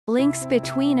Links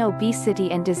between obesity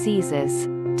and diseases: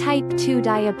 type 2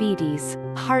 diabetes,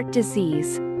 heart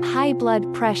disease, high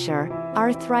blood pressure,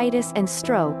 arthritis and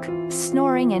stroke,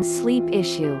 snoring and sleep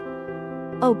issue.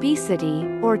 Obesity,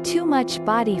 or too much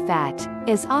body fat,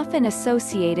 is often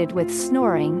associated with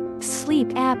snoring, sleep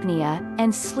apnea,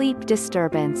 and sleep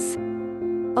disturbance.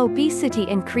 Obesity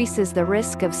increases the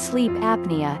risk of sleep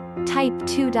apnea, type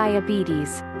 2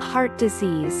 diabetes, heart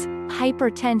disease,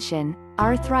 hypertension,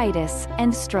 arthritis,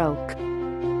 and stroke.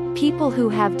 People who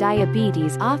have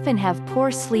diabetes often have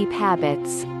poor sleep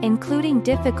habits, including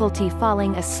difficulty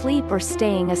falling asleep or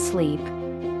staying asleep.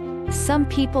 Some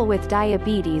people with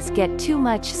diabetes get too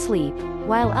much sleep,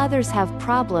 while others have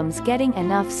problems getting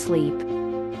enough sleep.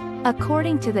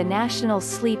 According to the National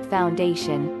Sleep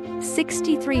Foundation,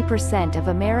 63% of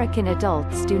American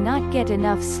adults do not get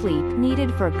enough sleep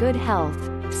needed for good health,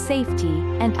 safety,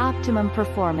 and optimum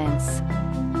performance.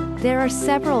 There are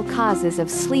several causes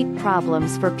of sleep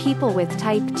problems for people with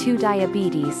type 2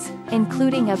 diabetes,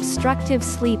 including obstructive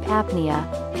sleep apnea,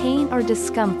 pain or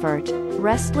discomfort,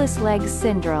 restless legs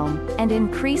syndrome, and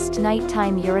increased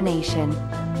nighttime urination.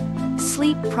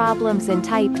 Sleep problems in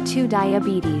type 2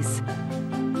 diabetes.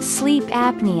 Sleep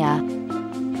apnea.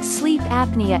 Sleep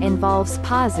apnea involves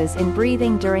pauses in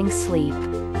breathing during sleep.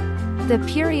 The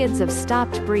periods of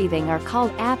stopped breathing are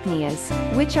called apneas,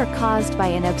 which are caused by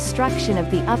an obstruction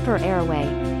of the upper airway.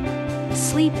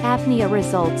 Sleep apnea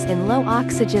results in low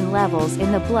oxygen levels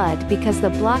in the blood because the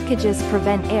blockages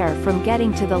prevent air from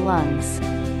getting to the lungs.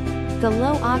 The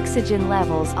low oxygen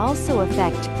levels also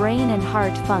affect brain and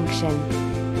heart function.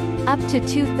 Up to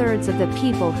 2/3 of the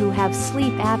people who have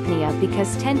sleep apnea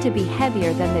tend to be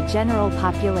heavier than the general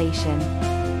population.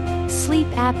 Sleep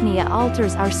apnea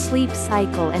alters our sleep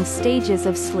cycle and stages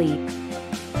of sleep.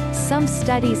 Some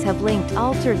studies have linked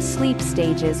altered sleep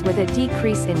stages with a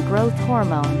decrease in growth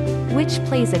hormone, which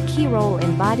plays a key role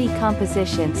in body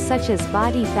composition such as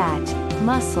body fat,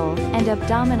 muscle, and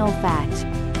abdominal fat.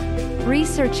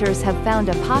 Researchers have found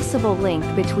a possible link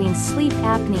between sleep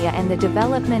apnea and the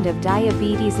development of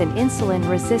diabetes and insulin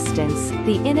resistance,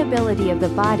 the inability of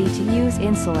the body to use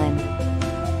insulin.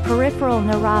 Peripheral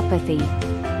neuropathy.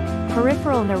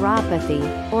 Peripheral neuropathy,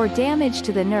 or damage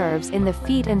to the nerves in the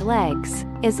feet and legs,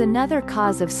 is another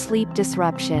cause of sleep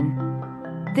disruption.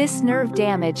 This nerve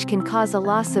damage can cause a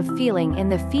loss of feeling in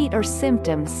the feet or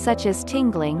symptoms such as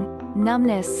tingling,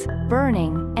 numbness,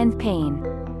 burning, and pain.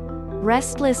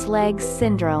 Restless legs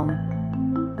syndrome.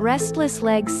 Restless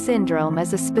legs syndrome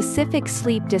is a specific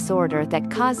sleep disorder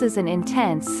that causes an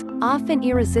intense, often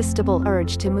irresistible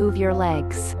urge to move your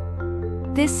legs.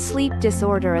 This sleep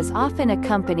disorder is often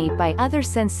accompanied by other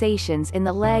sensations in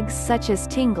the legs such as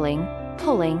tingling,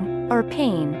 pulling, or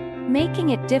pain, making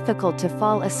it difficult to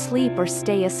fall asleep or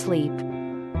stay asleep.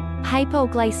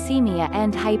 Hypoglycemia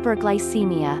and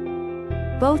hyperglycemia.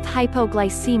 Both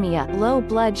hypoglycemia, low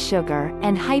blood sugar,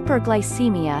 and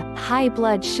hyperglycemia, high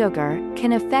blood sugar,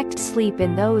 can affect sleep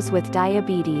in those with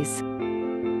diabetes.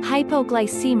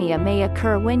 Hypoglycemia may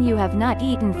occur when you have not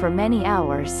eaten for many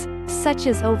hours, such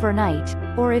as overnight,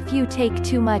 or if you take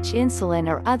too much insulin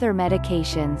or other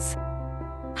medications.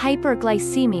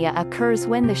 Hyperglycemia occurs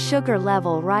when the sugar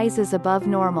level rises above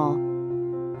normal.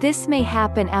 This may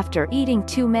happen after eating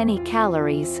too many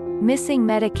calories, missing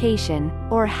medication,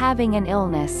 or having an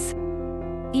illness.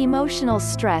 Emotional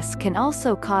stress can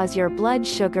also cause your blood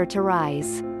sugar to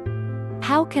rise.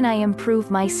 How can I improve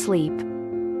my sleep?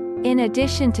 In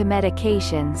addition to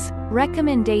medications,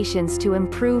 recommendations to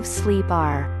improve sleep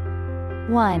are: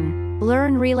 1.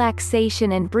 Learn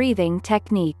relaxation and breathing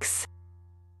techniques.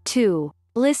 2.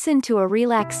 Listen to a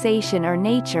relaxation or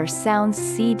nature sounds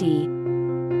CD.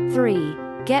 3.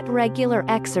 Get regular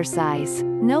exercise,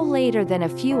 no later than a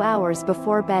few hours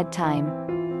before bedtime.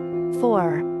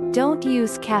 4. Don't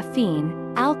use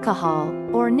caffeine, alcohol,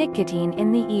 or nicotine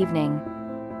in the evening.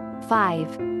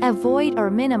 5. Avoid or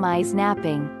minimize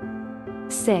napping.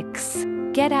 6.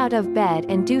 Get out of bed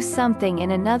and do something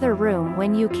in another room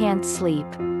when you can't sleep.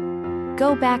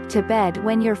 Go back to bed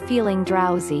when you're feeling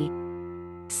drowsy.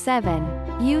 7.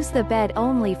 Use the bed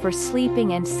only for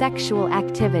sleeping and sexual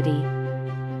activity.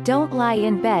 Don't lie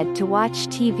in bed to watch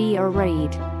TV or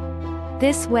read.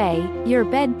 This way, your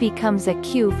bed becomes a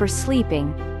cue for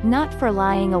sleeping, not for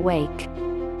lying awake.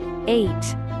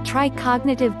 8. Try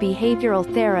cognitive behavioral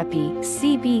therapy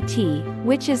 (CBT),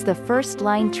 which is the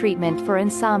first-line treatment for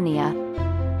insomnia.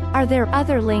 Are there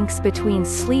other links between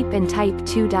sleep and type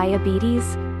 2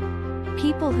 diabetes?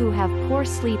 People who have poor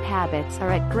sleep habits are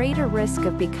at greater risk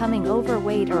of becoming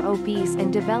overweight or obese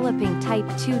and developing type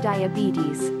 2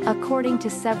 diabetes, according to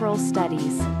several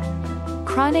studies.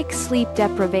 Chronic sleep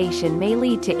deprivation may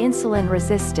lead to insulin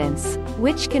resistance,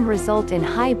 which can result in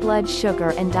high blood sugar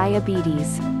and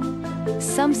diabetes.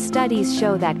 Some studies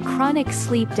show that chronic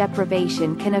sleep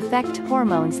deprivation can affect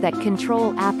hormones that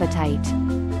control appetite.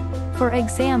 For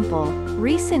example,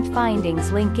 recent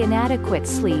findings link inadequate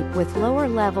sleep with lower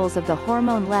levels of the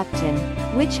hormone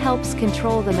leptin, which helps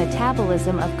control the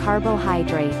metabolism of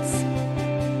carbohydrates.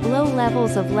 Low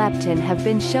levels of leptin have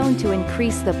been shown to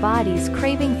increase the body's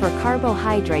craving for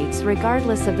carbohydrates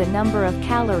regardless of the number of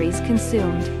calories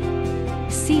consumed.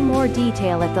 See more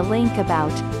detail at the link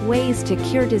about ways to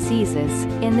cure diseases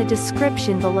in the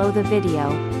description below the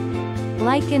video.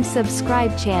 Like and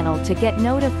subscribe channel to get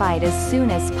notified as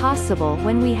soon as possible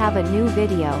when we have a new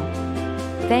video.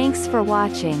 Thanks for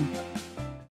watching.